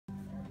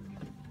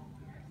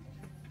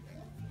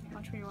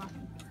Watch where you're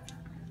walking.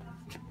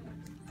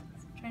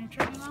 Trying to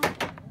turn you well?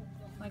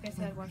 Like I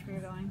said, watch where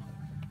you're going.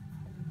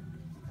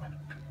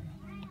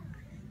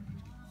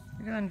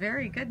 You're doing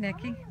very good,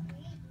 Nicki.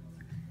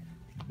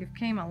 You've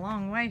came a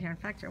long way here. In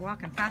fact, you're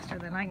walking faster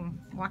than I can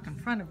walk in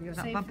front of you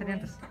without bumping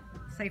into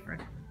safer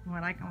than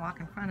when I can walk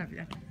in front of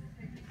you.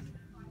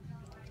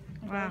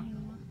 Wow.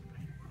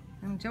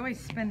 I enjoy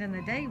spending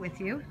the day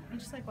with you. I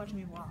just like watching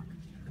you walk.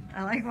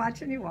 I like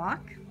watching you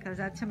walk because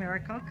that's a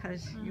miracle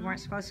because you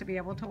weren't supposed to be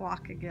able to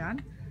walk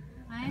again.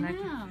 I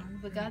know,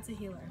 but God's a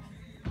healer.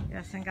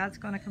 Yes, and God's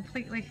going to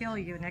completely heal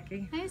you,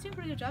 Nicki. Hey, he's doing a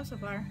pretty good job so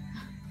far.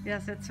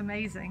 Yes, it's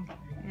amazing.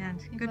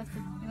 And He left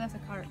the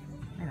cart.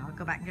 I know, I'll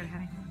go back and get it,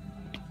 honey.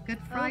 Good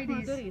Oh, Fridays.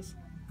 more goodies.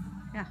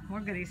 Yeah, more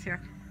goodies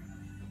here.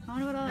 I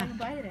wonder what all I can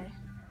buy today.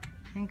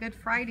 And Good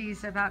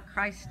Fridays about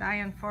Christ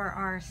dying for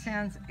our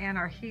sins and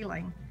our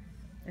healing.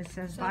 It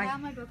says, so how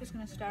my book is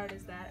going to start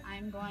is that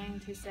I'm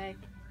going to say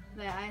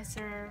that I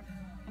serve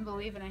and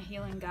believe in a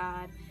healing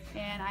God,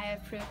 and I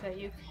have proof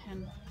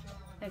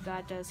that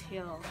God does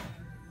heal.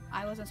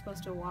 I wasn't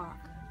supposed to walk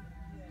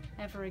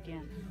ever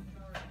again.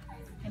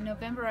 In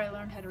November, I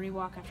learned how to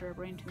re-walk after a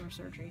brain tumor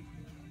surgery.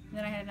 And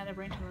then I had another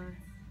brain tumor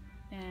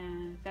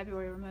in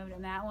February removed,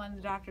 and that one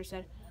the doctor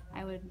said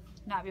I would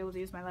not be able to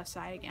use my left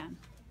side again,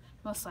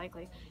 most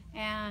likely.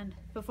 And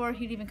before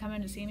he'd even come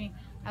in to see me,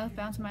 I was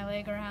bouncing my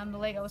leg around the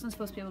leg I wasn't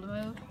supposed to be able to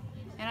move,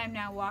 and I'm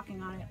now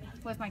walking on it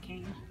with my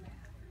cane.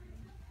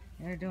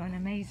 You're doing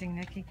amazing,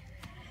 Nicki.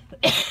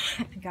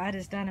 God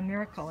has done a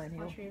miracle in you.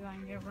 Watch where you're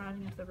going. You're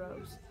running into the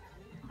ropes.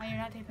 Oh, you're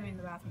not taking me in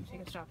the bathroom, so you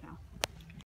can stop now.